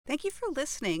Thank you for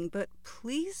listening, but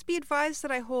please be advised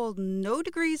that I hold no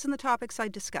degrees in the topics I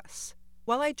discuss.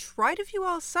 While I try to view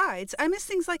all sides, I miss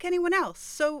things like anyone else,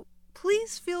 so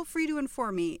please feel free to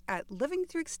inform me at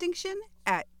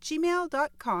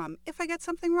livingthroughextinction@gmail.com if I get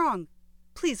something wrong.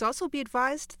 Please also be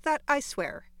advised that I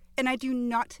swear, and I do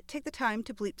not take the time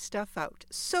to bleep stuff out,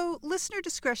 so listener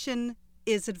discretion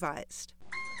is advised.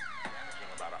 Damaging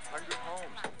about 100 homes.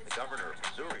 The governor of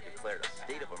Missouri declared a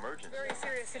state of emergency. Very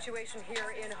serious situation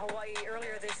here in Hawaii.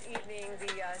 Earlier this evening,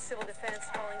 the civil defense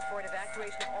calling for an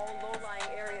evacuation of all low-lying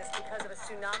areas because of a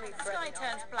tsunami threat. The sky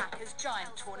turns black as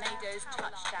giant tornadoes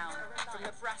touch down. From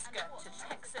Nebraska to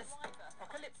Texas,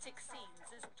 apocalyptic scenes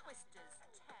as twisters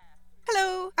tear.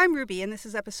 Hello, I'm Ruby, and this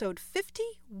is episode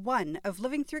 51 of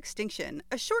Living Through Extinction,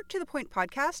 a short-to-the-point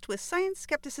podcast with science,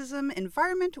 skepticism,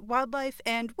 environment, wildlife,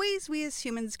 and ways we as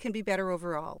humans can be better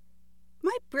overall.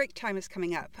 My break time is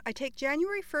coming up. I take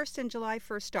January 1st and July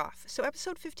 1st off, so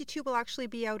episode 52 will actually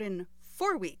be out in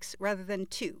 4 weeks rather than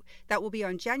 2. That will be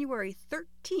on January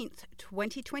 13th,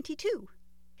 2022.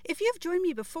 If you have joined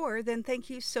me before, then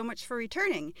thank you so much for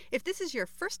returning. If this is your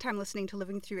first time listening to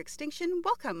Living Through Extinction,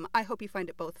 welcome. I hope you find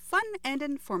it both fun and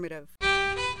informative.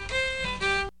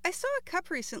 I saw a cup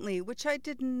recently, which I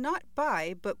did not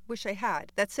buy, but wish I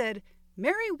had, that said,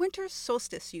 "Merry Winter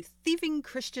Solstice, you thieving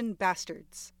Christian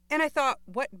bastards." And I thought,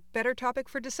 what better topic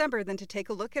for December than to take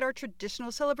a look at our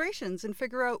traditional celebrations and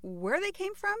figure out where they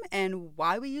came from and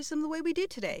why we use them the way we do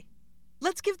today.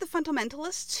 Let's give the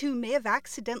fundamentalists who may have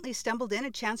accidentally stumbled in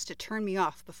a chance to turn me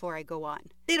off before I go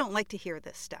on. They don't like to hear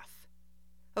this stuff.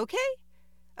 Okay?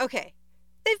 Okay.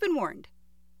 They've been warned.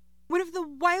 One of the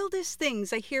wildest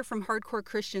things I hear from hardcore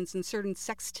Christians in certain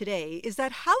sects today is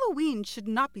that Halloween should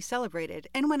not be celebrated,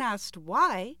 and when asked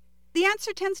why, the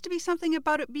answer tends to be something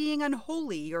about it being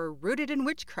unholy or rooted in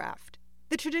witchcraft.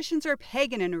 The traditions are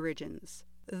pagan in origins.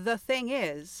 The thing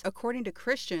is, according to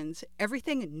Christians,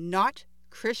 everything not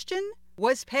Christian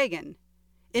was pagan.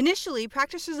 Initially,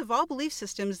 practitioners of all belief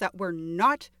systems that were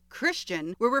not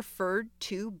Christian were referred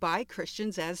to by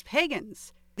Christians as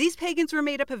pagans. These pagans were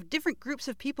made up of different groups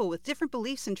of people with different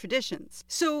beliefs and traditions.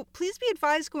 So please be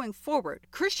advised going forward,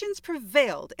 Christians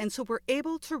prevailed and so were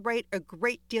able to write a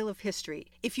great deal of history.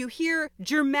 If you hear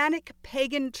Germanic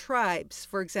pagan tribes,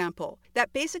 for example,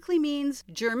 that basically means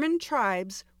German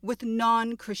tribes with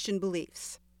non-Christian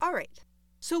beliefs. All right,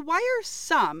 so why are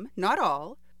some, not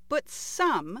all, but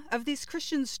some of these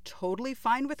Christians totally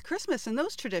fine with Christmas and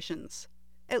those traditions?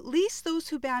 At least those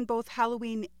who ban both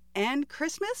Halloween and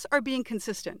Christmas are being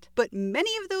consistent, but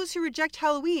many of those who reject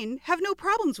Halloween have no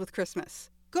problems with Christmas.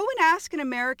 Go and ask an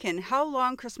American how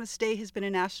long Christmas Day has been a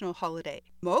national holiday.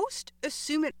 Most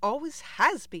assume it always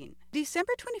has been.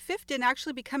 December 25th didn't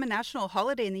actually become a national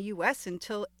holiday in the U.S.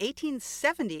 until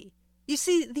 1870. You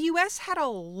see, the U.S. had a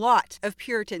lot of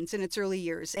Puritans in its early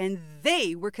years, and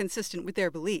they were consistent with their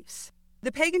beliefs.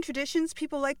 The pagan traditions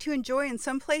people like to enjoy in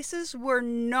some places were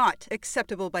not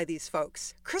acceptable by these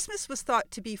folks. Christmas was thought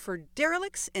to be for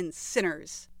derelicts and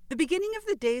sinners. The beginning of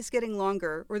the days getting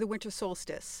longer, or the winter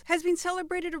solstice, has been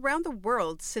celebrated around the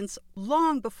world since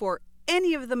long before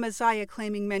any of the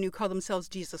Messiah-claiming men who call themselves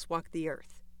Jesus walked the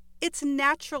earth. It's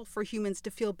natural for humans to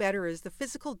feel better as the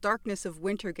physical darkness of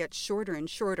winter gets shorter and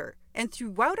shorter, and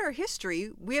throughout our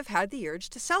history, we have had the urge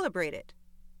to celebrate it.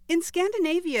 In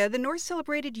Scandinavia, the Norse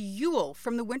celebrated Yule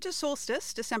from the winter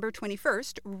solstice, December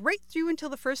 21st, right through until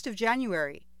the 1st of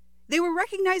January. They were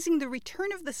recognizing the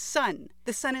return of the sun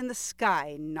in the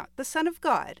sky, not the Son of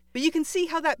God. But you can see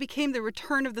how that became the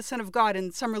return of the Son of God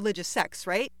in some religious sects,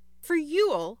 right? For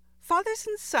Yule, fathers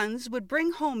and sons would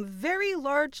bring home very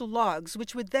large logs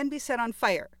which would then be set on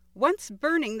fire. Once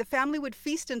burning, the family would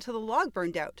feast until the log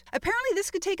burned out. Apparently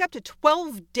this could take up to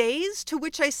 12 days, to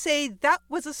which I say that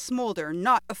was a smolder,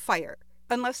 not a fire.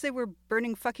 Unless they were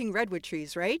burning fucking redwood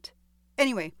trees, right?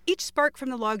 Anyway, each spark from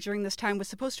the log during this time was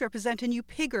supposed to represent a new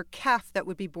pig or calf that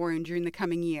would be born during the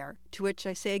coming year. To which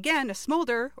I say again, a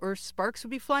smolder, or sparks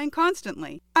would be flying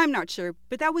constantly. I'm not sure,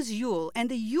 but that was Yule, and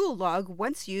the Yule log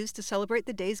once used to celebrate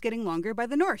the days getting longer by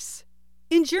the Norse.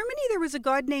 In Germany, there was a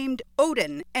god named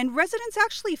Odin, and residents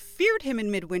actually feared him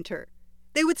in midwinter.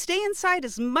 They would stay inside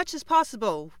as much as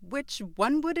possible, which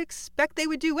one would expect they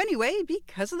would do anyway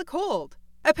because of the cold.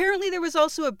 Apparently, there was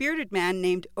also a bearded man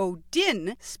named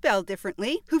Odin, spelled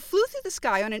differently, who flew through the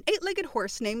sky on an 8-legged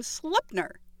horse named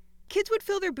Sleipnir. Kids would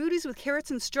fill their booties with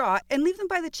carrots and straw and leave them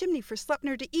by the chimney for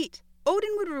Sleipnir to eat.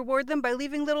 Odin would reward them by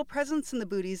leaving little presents in the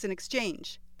booties in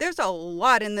exchange. There's a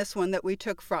lot in this one that we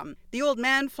took from. The old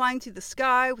man flying through the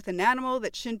sky with an animal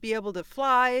that shouldn't be able to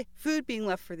fly, food being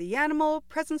left for the animal,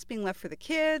 presents being left for the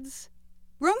kids.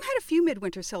 Rome had a few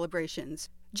midwinter celebrations.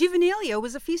 Juvenalia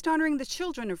was a feast honoring the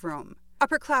children of Rome.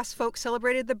 Upper-class folk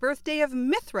celebrated the birthday of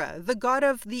Mithra, the god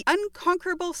of the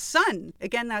unconquerable sun.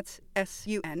 Again, that's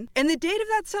S-U-N. And the date of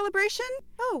that celebration?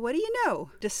 Oh, what do you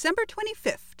know? December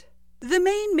 25th. The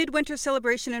main midwinter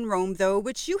celebration in Rome, though,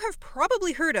 which you have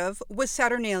probably heard of, was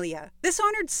Saturnalia. This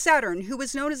honored Saturn, who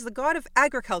was known as the god of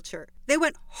agriculture. They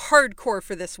went hardcore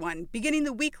for this one, beginning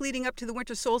the week leading up to the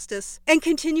winter solstice and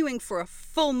continuing for a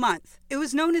full month. It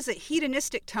was known as a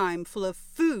hedonistic time full of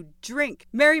food, drink,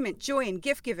 merriment, joy, and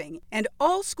gift-giving, and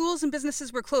all schools and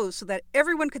businesses were closed so that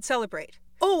everyone could celebrate.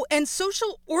 Oh, and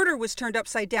social order was turned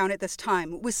upside down at this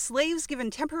time, with slaves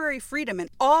given temporary freedom and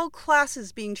all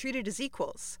classes being treated as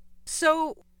equals.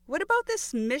 So, what about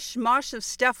this mishmash of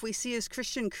stuff we see as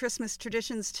Christian Christmas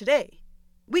traditions today?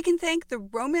 We can thank the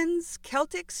Romans,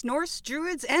 Celtics, Norse,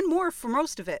 Druids, and more for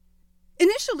most of it.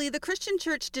 Initially, the Christian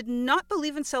church did not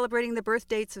believe in celebrating the birth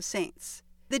dates of saints.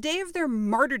 The day of their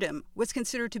martyrdom was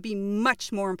considered to be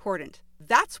much more important.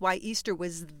 That's why Easter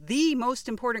was the most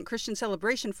important Christian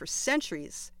celebration for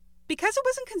centuries. Because it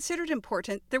wasn't considered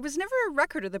important, there was never a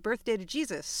record of the birth date of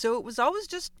Jesus, so it was always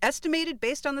just estimated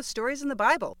based on the stories in the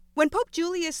Bible. When Pope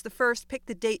Julius I picked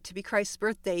the date to be Christ's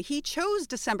birthday, he chose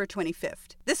December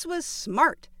 25th. This was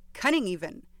smart, cunning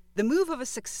even. The move of a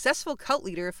successful cult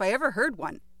leader if I ever heard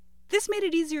one. This made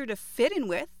it easier to fit in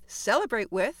with, celebrate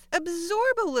with,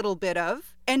 absorb a little bit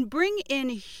of, and bring in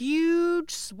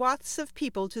huge swaths of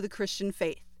people to the Christian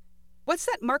faith. What's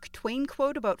that Mark Twain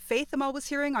quote about faith I'm always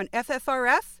hearing on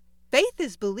FFRF? Faith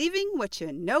is believing what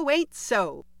you know ain't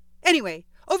so. Anyway,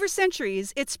 over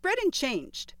centuries, it spread and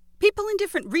changed. People in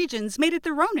different regions made it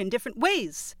their own in different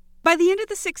ways. By the end of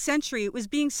the 6th century, it was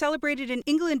being celebrated in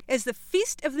England as the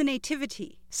Feast of the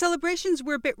Nativity. Celebrations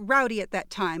were a bit rowdy at that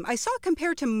time. I saw it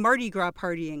compared to Mardi Gras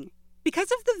partying.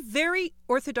 Because of the very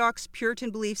orthodox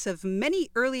Puritan beliefs of many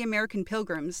early American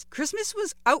pilgrims, Christmas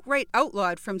was outright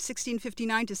outlawed from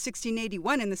 1659 to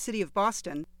 1681 in the city of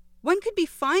Boston. One could be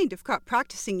fined if caught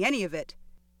practicing any of it.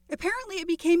 Apparently, it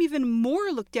became even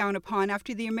more looked down upon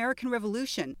after the American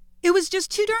Revolution. It was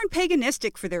just too darn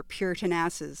paganistic for their Puritan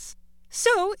asses.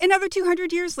 So, another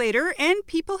 200 years later, and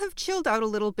people have chilled out a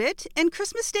little bit, and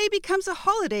Christmas Day becomes a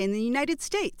holiday in the United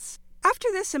States.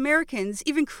 After this, Americans,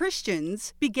 even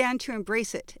Christians, began to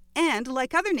embrace it, and,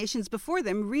 like other nations before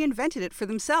them, reinvented it for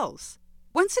themselves.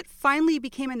 Once it finally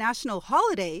became a national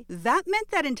holiday, that meant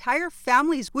that entire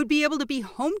families would be able to be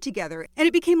home together, and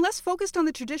it became less focused on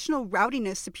the traditional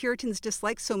rowdiness the Puritans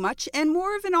disliked so much, and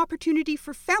more of an opportunity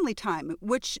for family time,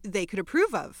 which they could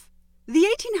approve of. The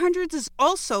 1800s is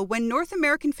also when North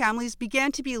American families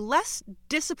began to be less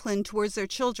disciplined towards their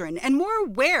children, and more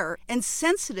aware and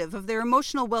sensitive of their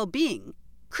emotional well-being.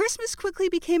 Christmas quickly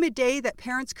became a day that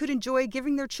parents could enjoy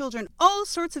giving their children all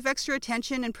sorts of extra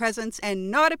attention and presents and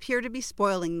not appear to be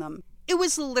spoiling them. It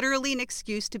was literally an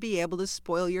excuse to be able to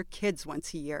spoil your kids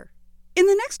once a year. In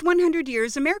the next 100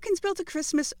 years, Americans built a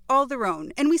Christmas all their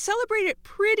own, and we celebrate it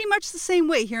pretty much the same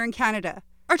way here in Canada.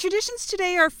 Our traditions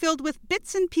today are filled with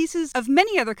bits and pieces of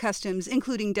many other customs,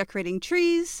 including decorating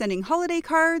trees, sending holiday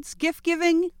cards,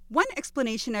 gift-giving. One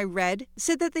explanation I read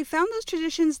said that they found those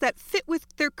traditions that fit with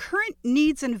their current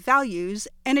needs and values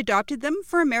and adopted them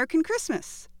for American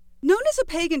Christmas. Known as a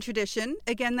pagan tradition,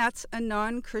 again that's a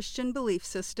non-Christian belief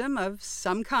system of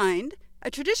some kind, a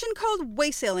tradition called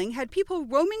waysailing had people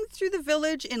roaming through the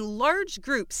village in large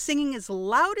groups singing as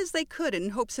loud as they could in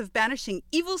hopes of banishing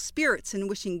evil spirits and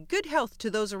wishing good health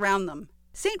to those around them.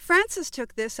 St. Francis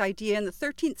took this idea in the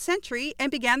 13th century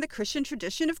and began the Christian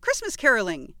tradition of Christmas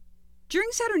caroling. During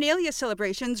Saturnalia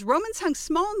celebrations, Romans hung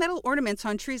small metal ornaments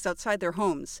on trees outside their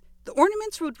homes. The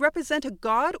ornaments would represent a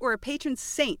god or a patron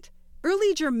saint.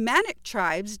 Early Germanic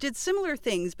tribes did similar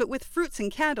things but with fruits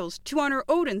and candles to honor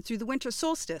Odin through the winter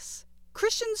solstice.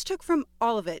 Christians took from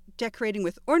all of it, decorating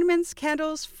with ornaments,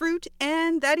 candles, fruit,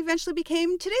 and that eventually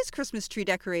became today's Christmas tree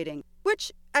decorating,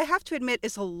 which I have to admit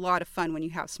is a lot of fun when you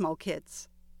have small kids.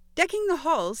 Decking the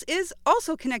halls is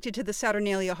also connected to the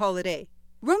Saturnalia holiday.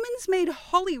 Romans made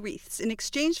holly wreaths in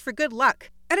exchange for good luck.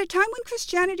 At a time when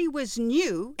Christianity was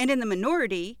new and in the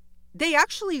minority, they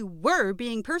actually were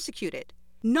being persecuted.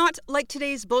 Not like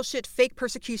today's bullshit fake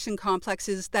persecution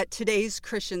complexes that today's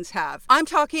Christians have. I'm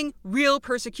talking real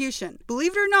persecution.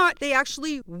 Believe it or not, they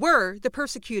actually were the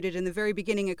persecuted in the very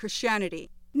beginning of Christianity.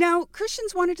 Now,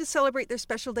 Christians wanted to celebrate their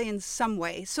special day in some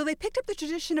way, so they picked up the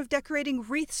tradition of decorating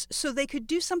wreaths so they could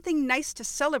do something nice to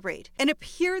celebrate and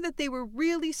appear that they were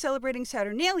really celebrating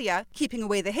Saturnalia, keeping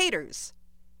away the haters.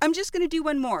 I'm just going to do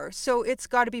one more, so it's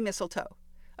got to be mistletoe.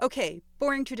 Okay,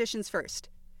 boring traditions first.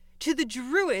 To the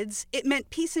Druids, it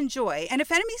meant peace and joy, and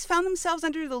if enemies found themselves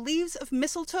under the leaves of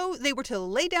mistletoe, they were to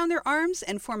lay down their arms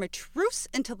and form a truce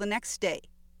until the next day.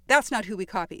 That's not who we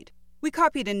copied. We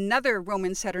copied another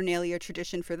Roman Saturnalia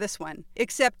tradition for this one,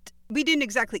 except we didn't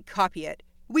exactly copy it.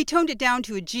 We toned it down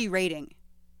to a G rating.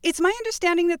 It's my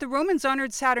understanding that the Romans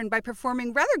honored Saturn by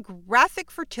performing rather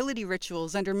graphic fertility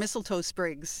rituals under mistletoe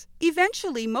sprigs.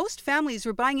 Eventually, most families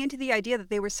were buying into the idea that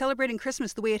they were celebrating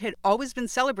Christmas the way it had always been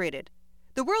celebrated.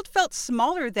 The world felt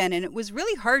smaller then, and it was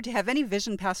really hard to have any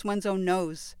vision past one's own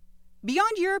nose.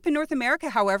 Beyond Europe and North America,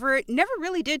 however, it never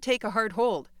really did take a hard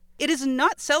hold. It is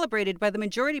not celebrated by the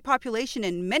majority population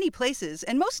in many places,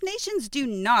 and most nations do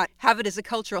not have it as a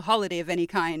cultural holiday of any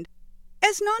kind.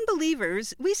 As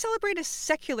non-believers, we celebrate a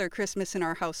secular Christmas in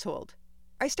our household.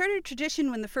 I started a tradition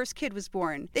when the first kid was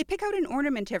born. They pick out an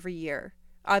ornament every year.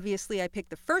 Obviously, I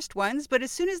picked the first ones, but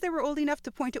as soon as they were old enough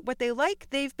to point at what they like,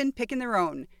 they've been picking their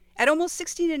own. At almost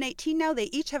 16 and 18 now, they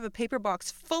each have a paper box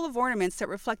full of ornaments that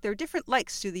reflect their different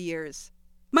likes through the years.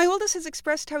 My oldest has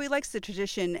expressed how he likes the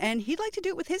tradition, and he'd like to do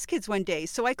it with his kids one day,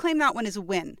 so I claim that one as a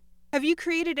win. Have you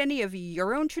created any of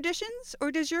your own traditions,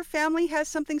 or does your family have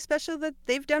something special that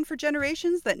they've done for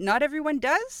generations that not everyone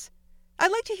does?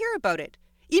 I'd like to hear about it.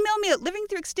 Email me at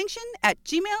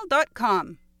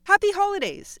livingthroughextinction@gmail.com. Happy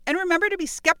holidays, and remember to be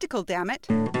skeptical, damn it.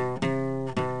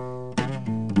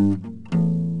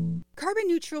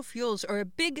 Carbon-neutral fuels are a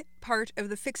big part of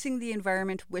the Fixing the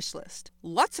Environment wish list.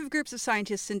 Lots of groups of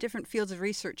scientists in different fields of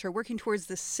research are working towards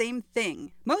the same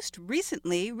thing. Most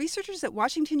recently, researchers at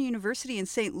Washington University in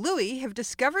St. Louis have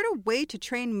discovered a way to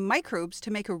train microbes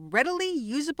to make a readily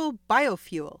usable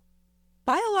biofuel.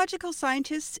 Biological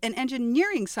scientists and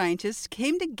engineering scientists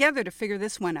came together to figure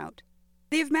this one out.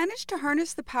 They have managed to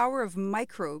harness the power of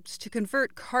microbes to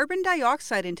convert carbon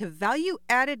dioxide into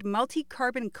value-added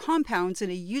multi-carbon compounds in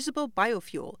a usable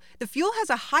biofuel. The fuel has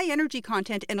a high energy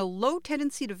content and a low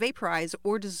tendency to vaporize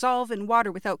or dissolve in water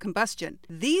without combustion.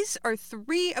 These are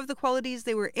 3 of the qualities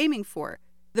they were aiming for.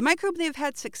 The microbe they've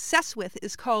had success with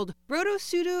is called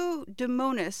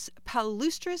Rhodopseudomonas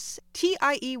palustris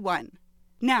TIE1.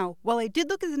 Now, while I did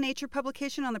look at the Nature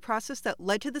publication on the process that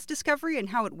led to this discovery and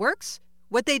how it works,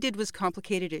 what they did was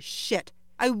complicated as shit.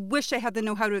 I wish I had the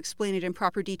know-how to explain it in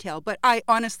proper detail, but I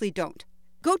honestly don't.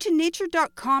 Go to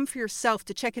nature.com for yourself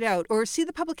to check it out, or see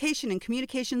the publication in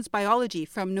Communications Biology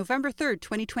from November 3rd,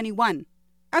 2021.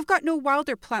 I've got no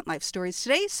wilder plant life stories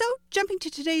today, so jumping to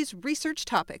today's research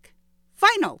topic.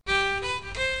 Vinyl.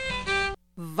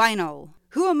 Vinyl.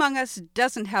 Who among us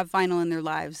doesn't have vinyl in their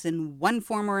lives in one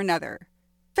form or another?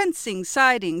 Fencing,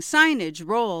 siding, signage,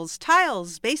 rolls,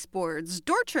 tiles, baseboards,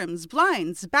 door trims,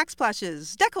 blinds,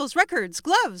 backsplashes, decals, records,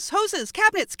 gloves, hoses,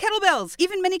 cabinets, kettlebells,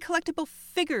 even many collectible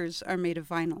figures are made of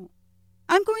vinyl.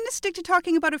 I'm going to stick to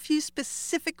talking about a few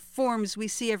specific forms we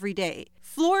see every day: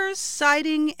 floors,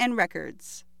 siding, and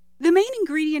records. The main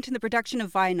ingredient in the production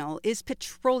of vinyl is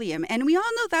petroleum, and we all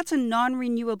know that's a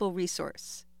non-renewable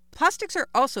resource. Plastics are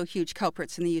also huge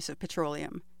culprits in the use of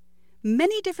petroleum.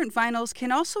 Many different vinyls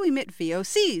can also emit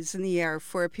VOCs in the air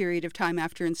for a period of time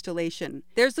after installation.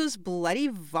 There's those bloody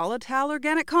volatile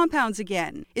organic compounds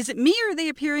again. Is it me, or are they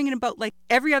appearing in about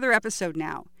every other episode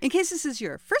now? In case this is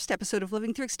your first episode of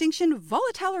Living Through Extinction,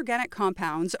 volatile organic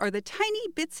compounds are the tiny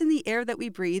bits in the air that we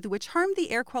breathe which harm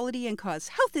the air quality and cause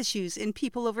health issues in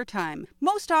people over time,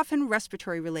 most often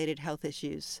respiratory-related health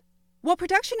issues. While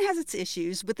production has its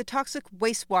issues with the toxic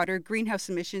wastewater, greenhouse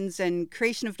emissions, and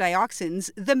creation of dioxins,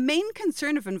 the main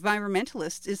concern of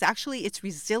environmentalists is actually its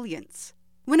resilience.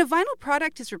 When a vinyl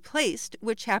product is replaced,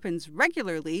 which happens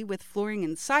regularly with flooring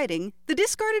and siding, the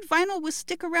discarded vinyl will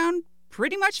stick around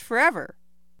pretty much forever.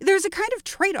 There's a kind of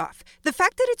trade-off. The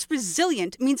fact that it's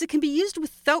resilient means it can be used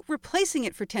without replacing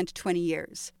it for 10 to 20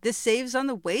 years. This saves on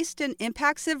the waste and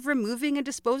impacts of removing and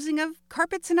disposing of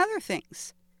carpets and other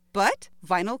things. But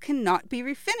vinyl cannot be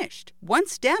refinished.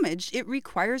 Once damaged, it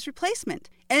requires replacement.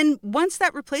 And once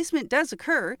that replacement does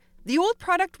occur, the old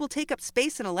product will take up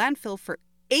space in a landfill for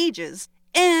ages,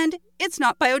 and it's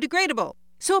not biodegradable.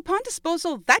 So upon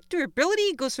disposal, that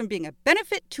durability goes from being a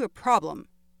benefit to a problem.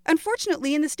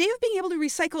 Unfortunately, in this day of being able to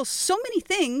recycle so many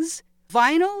things,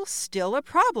 vinyl's still a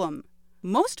problem.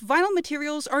 Most vinyl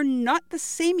materials are not the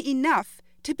same enough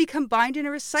to be combined in a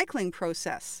recycling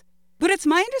process. But it's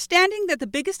my understanding that the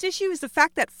biggest issue is the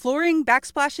fact that flooring,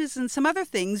 backsplashes, and some other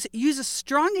things use a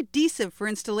strong adhesive for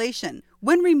installation.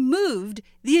 When removed,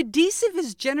 the adhesive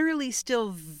is generally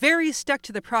still very stuck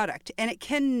to the product, and it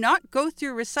cannot go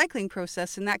through a recycling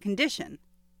process in that condition.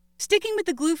 Sticking with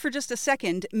the glue for just a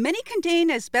second, many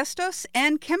contain asbestos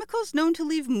and chemicals known to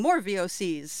leave more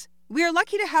VOCs. We are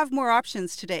lucky to have more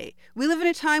options today. We live in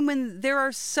a time when there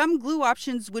are some glue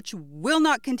options which will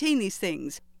not contain these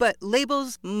things, but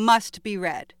labels must be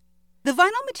read. The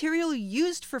vinyl material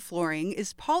used for flooring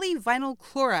is polyvinyl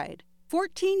chloride.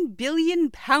 14 billion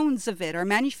pounds of it are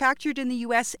manufactured in the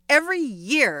US every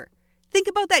year. Think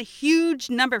about that huge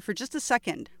number for just a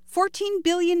second. 14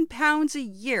 billion pounds a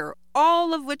year,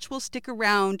 all of which will stick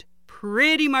around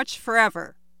pretty much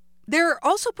forever. There are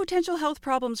also potential health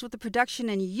problems with the production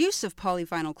and use of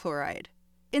polyvinyl chloride.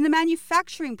 In the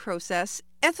manufacturing process,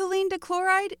 ethylene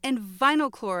dichloride and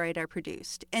vinyl chloride are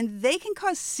produced, and they can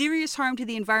cause serious harm to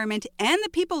the environment and the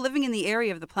people living in the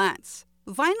area of the plants.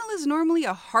 Vinyl is normally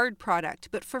a hard product,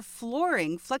 but for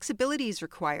flooring, flexibility is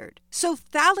required. So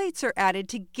phthalates are added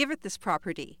to give it this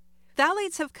property.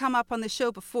 Phthalates have come up on the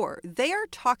show before. They are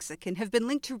toxic and have been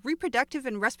linked to reproductive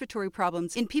and respiratory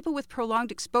problems in people with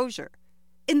prolonged exposure.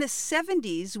 In the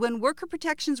 70s, when worker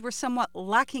protections were somewhat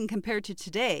lacking compared to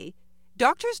today,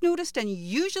 doctors noticed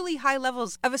unusually high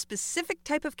levels of a specific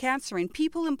type of cancer in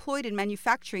people employed in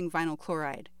manufacturing vinyl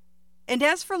chloride. And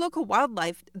as for local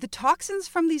wildlife, the toxins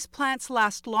from these plants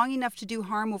last long enough to do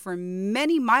harm over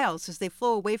many miles as they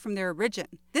flow away from their origin.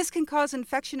 This can cause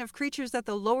infection of creatures at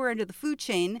the lower end of the food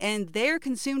chain, and they are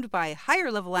consumed by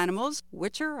higher level animals,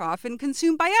 which are often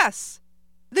consumed by us.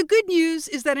 The good news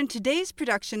is that in today's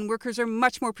production, workers are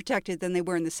much more protected than they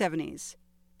were in the 70s.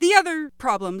 The other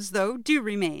problems, though, do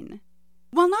remain.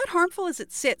 While not harmful as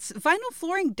it sits, vinyl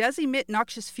flooring does emit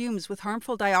noxious fumes with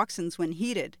harmful dioxins when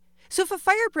heated. So if a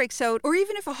fire breaks out, or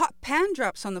even if a hot pan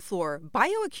drops on the floor,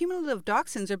 bioaccumulative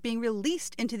toxins are being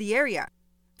released into the area.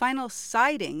 Vinyl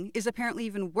siding is apparently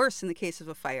even worse in the case of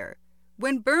a fire.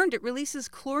 When burned, it releases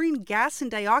chlorine gas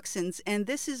and dioxins, and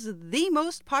this is the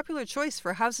most popular choice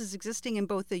for houses existing in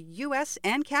both the US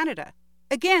and Canada.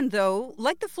 Again, though,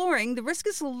 like the flooring, the risk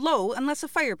is low unless a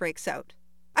fire breaks out.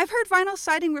 I've heard vinyl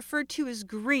siding referred to as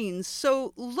green,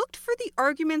 so looked for the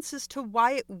arguments as to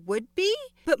why it would be,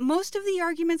 but most of the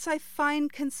arguments I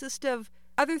find consist of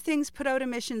other things put out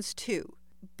emissions too.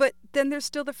 But then there's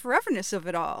still the foreverness of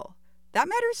it all. That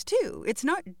matters too. It's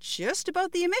not just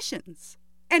about the emissions.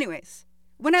 Anyways,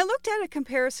 when I looked at a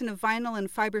comparison of vinyl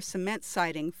and fiber cement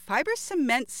siding, fiber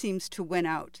cement seems to win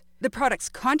out. The product's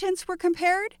contents were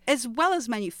compared, as well as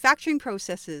manufacturing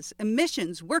processes,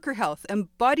 emissions, worker health,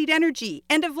 embodied energy,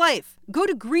 end of life. Go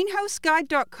to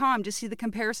greenhouseguide.com to see the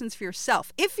comparisons for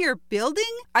yourself. If you're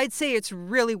building, I'd say it's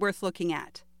really worth looking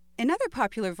at. Another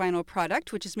popular vinyl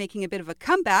product, which is making a bit of a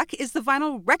comeback, is the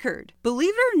vinyl record.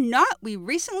 Believe it or not, we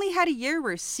recently had a year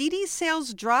where CD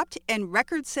sales dropped and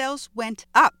record sales went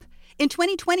up. In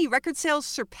 2020, record sales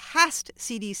surpassed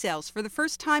CD sales for the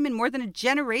first time in more than a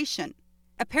generation.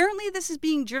 Apparently, this is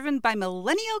being driven by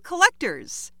millennial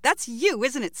collectors. That's you,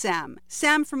 isn't it, Sam?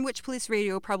 Sam from Witch Police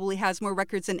Radio probably has more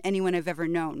records than anyone I've ever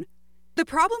known. The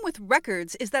problem with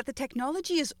records is that the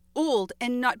technology is old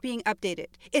and not being updated.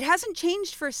 It hasn't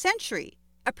changed for a century.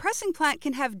 A pressing plant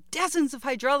can have dozens of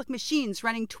hydraulic machines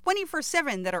running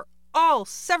 24/7 that are all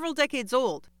several decades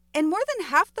old. And more than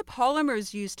half the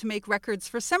polymers used to make records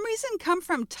for some reason come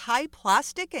from Thai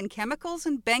plastic and chemicals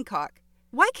in Bangkok.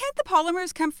 Why can't the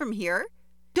polymers come from here?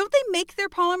 Don't they make their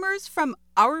polymers from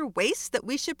our waste that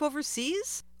we ship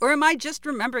overseas? Or am I just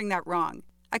remembering that wrong?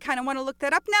 I kind of want to look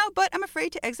that up now, but I'm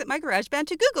afraid to exit my GarageBand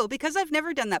to Google because I've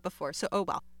never done that before, so oh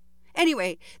well.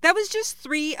 Anyway, that was just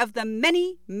 3 of the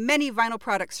many, many vinyl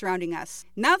products surrounding us.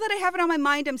 Now that I have it on my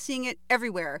mind, I'm seeing it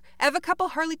everywhere. I have a couple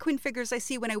Harley Quinn figures I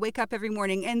see when I wake up every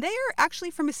morning, and they are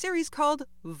actually from a series called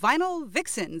Vinyl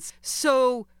Vixens.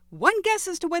 So, one guess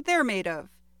as to what they're made of.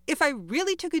 If I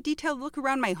really took a detailed look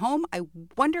around my home, I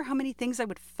wonder how many things I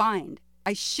would find.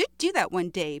 I should do that one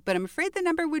day, but I'm afraid the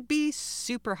number would be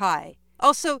super high.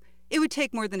 Also, it would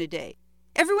take more than a day.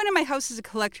 Everyone in my house is a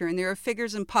collector, and there are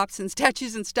figures and pops and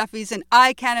statues and stuffies, and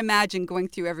I can't imagine going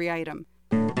through every item.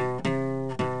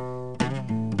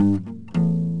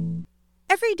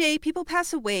 Every day, people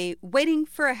pass away waiting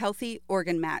for a healthy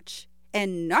organ match.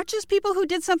 And not just people who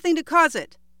did something to cause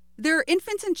it. There are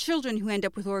infants and children who end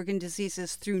up with organ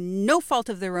diseases through no fault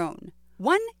of their own.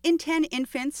 1 in 10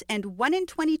 infants and 1 in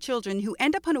 20 children who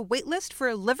end up on a wait list for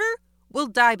a liver will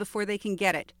die before they can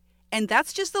get it. And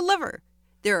that's just the liver.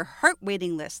 There are heart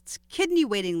waiting lists, kidney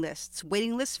waiting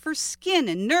lists for skin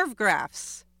and nerve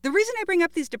grafts. The reason I bring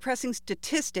up these depressing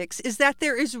statistics is that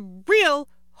there is real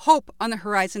hope on the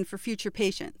horizon for future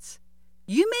patients.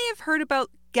 You may have heard about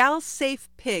Gal-Safe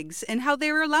pigs and how they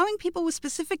are allowing people with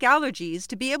specific allergies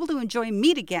to be able to enjoy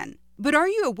meat again. But are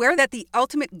you aware that the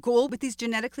ultimate goal with these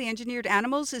genetically engineered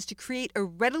animals is to create a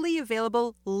readily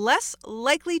available, less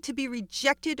likely to be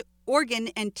rejected organ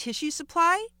and tissue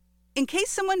supply? In case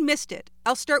someone missed it,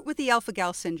 I'll start with the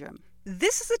alpha-gal syndrome.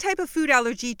 This is a type of food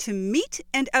allergy to meat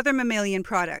and other mammalian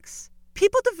products.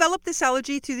 People develop this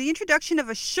allergy through the introduction of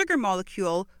a sugar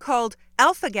molecule called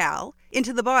alpha-gal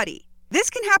into the body. This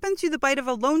can happen through the bite of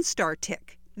a Lone Star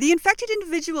tick. The infected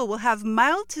individual will have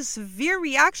mild to severe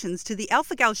reactions to the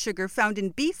alpha-gal sugar found in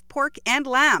beef, pork, and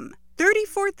lamb.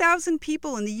 34,000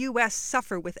 people in the U.S.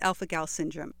 suffer with alpha-gal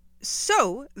syndrome.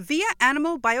 So, via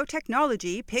animal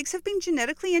biotechnology, pigs have been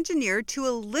genetically engineered to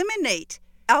eliminate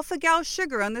alpha-gal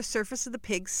sugar on the surface of the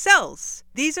pig's cells.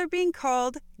 These are being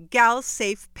called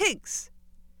gal-safe pigs.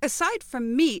 Aside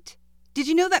from meat, did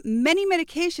you know that many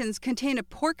medications contain a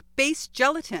pork-based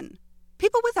gelatin?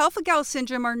 People with alpha-gal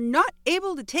syndrome are not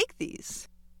able to take these.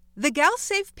 The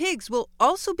gal-safe pigs will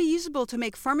also be usable to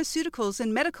make pharmaceuticals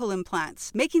and medical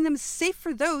implants, making them safe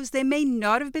for those they may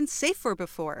not have been safe for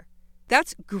before.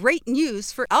 That's great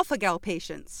news for alpha-gal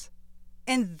patients.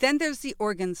 And then there's the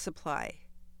organ supply.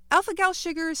 Alpha-gal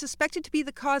sugar is suspected to be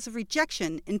the cause of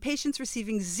rejection in patients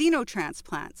receiving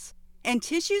xenotransplants, and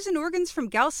tissues and organs from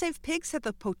gal-safe pigs have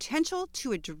the potential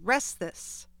to address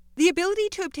this. The ability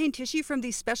to obtain tissue from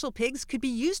these special pigs could be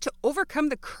used to overcome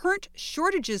the current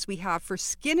shortages we have for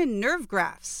skin and nerve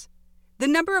grafts. The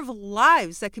number of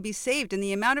lives that could be saved and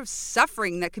the amount of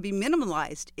suffering that could be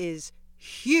minimalized is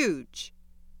huge.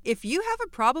 If you have a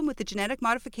problem with the genetic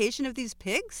modification of these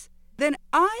pigs, then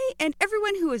I and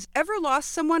everyone who has ever lost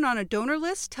someone on a donor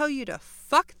list tell you to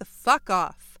fuck the fuck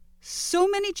off. So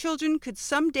many children could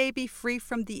someday be free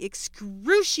from the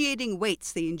excruciating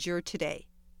weights they endure today.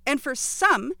 And for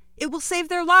some, it will save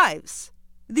their lives.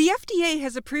 The FDA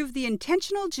has approved the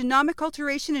intentional genomic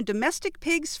alteration in domestic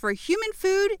pigs for human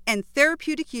food and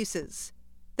therapeutic uses.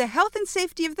 The health and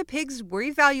safety of the pigs were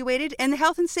evaluated, and the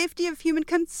health and safety of human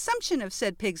consumption of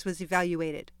said pigs was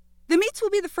evaluated. The meats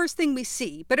will be the first thing we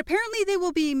see, but apparently they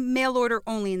will be mail order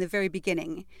only in the very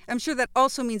beginning. I'm sure that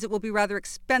also means it will be rather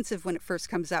expensive when it first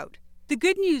comes out. The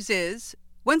good news is,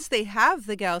 once they have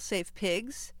the gal-safe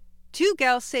pigs, 2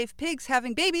 gal-safe pigs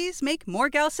having babies make more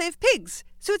gal-safe pigs.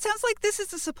 So it sounds like this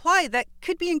is a supply that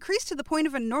could be increased to the point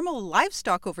of a normal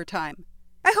livestock over time.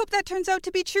 I hope that turns out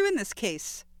to be true in this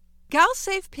case.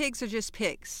 Gal-safe pigs are just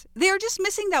pigs. They are just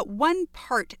missing that one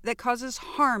part that causes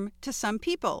harm to some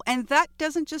people, and that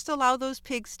doesn't just allow those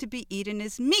pigs to be eaten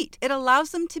as meat. It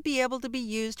allows them to be able to be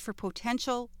used for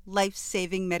potential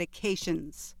life-saving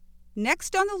medications.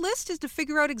 Next on the list is to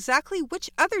figure out exactly which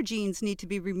other genes need to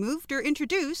be removed or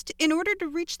introduced in order to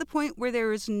reach the point where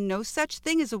there is no such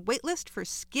thing as a waitlist for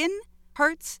skin,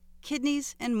 hearts,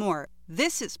 kidneys, and more.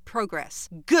 This is progress.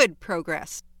 Good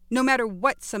progress. No matter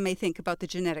what some may think about the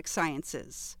genetic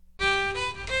sciences.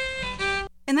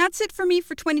 And that's it for me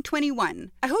for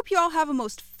 2021. I hope you all have a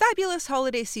most fabulous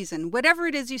holiday season, whatever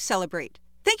it is you celebrate.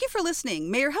 Thank you for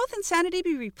listening. May your health and sanity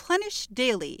be replenished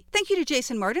daily. Thank you to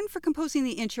Jason Martin for composing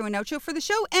the intro and outro for the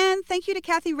show, and thank you to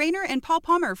Kathy Rayner and Paul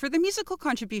Palmer for their musical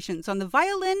contributions on the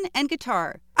violin and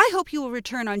guitar. I hope you will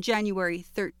return on January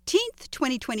 13th,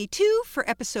 2022 for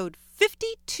episode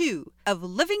 52 of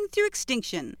Living Through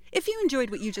Extinction. If you enjoyed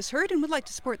what you just heard and would like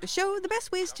to support the show, the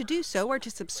best ways to do so are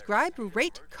to subscribe,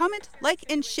 rate, comment, like,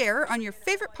 and share on your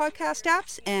favorite podcast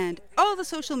apps and all the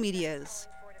social medias.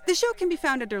 The show can be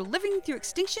found under Living Through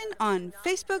Extinction on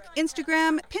Facebook,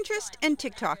 Instagram, Pinterest, and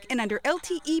TikTok, and under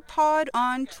LTE Pod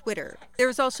on Twitter. There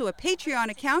is also a Patreon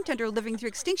account under Living Through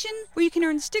Extinction where you can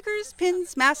earn stickers,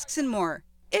 pins, masks, and more.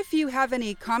 If you have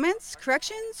any comments,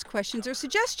 corrections, questions, or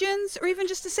suggestions, or even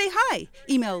just to say hi,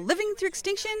 email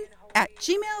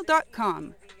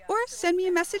livingthroughextinction@gmail.com or send me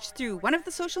a message through one of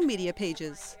the social media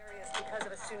pages. Because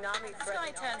of a tsunami The threat.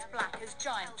 sky turns black as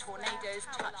giant tornadoes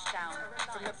touch down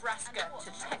from Nebraska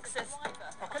to Texas.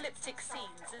 Apocalyptic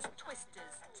scenes as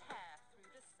twisters tear.